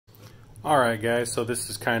Alright guys, so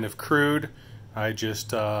this is kind of crude. I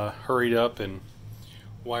just hurried up and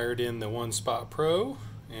wired in the one Spot Pro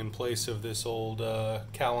in place of this old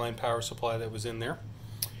Cal-line power supply that was in there.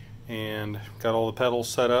 And got all the pedals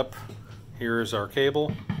set up. Here's our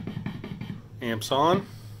cable. Amps on.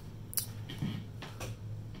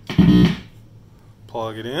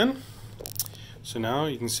 Plug it in. So now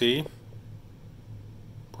you can see,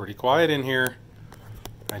 pretty quiet in here.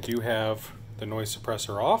 I do have the noise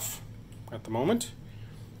suppressor off at the moment.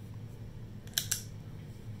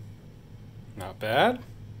 Not bad.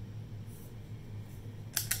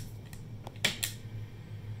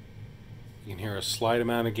 You can hear a slight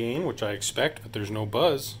amount of gain, which I expect, but there's no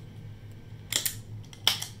buzz.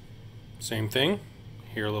 Same thing.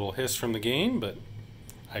 Hear a little hiss from the gain, but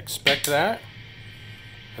I expect that.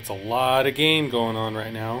 That's a lot of gain going on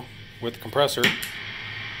right now with the compressor.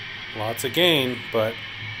 Lots of gain, but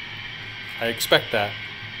I expect that.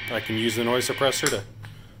 I can use the noise suppressor to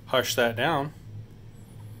hush that down.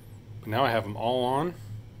 But now I have them all on,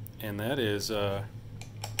 and that is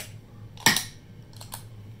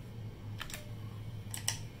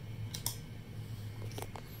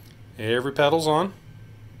every pedal's on.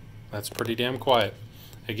 That's pretty damn quiet.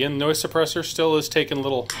 Again, noise suppressor still is taking a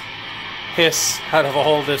little hiss out of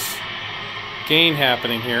all this gain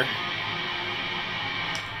happening here.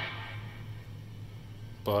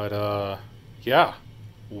 But yeah,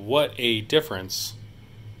 what a difference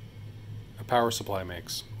a power supply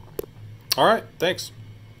makes. All right, thanks.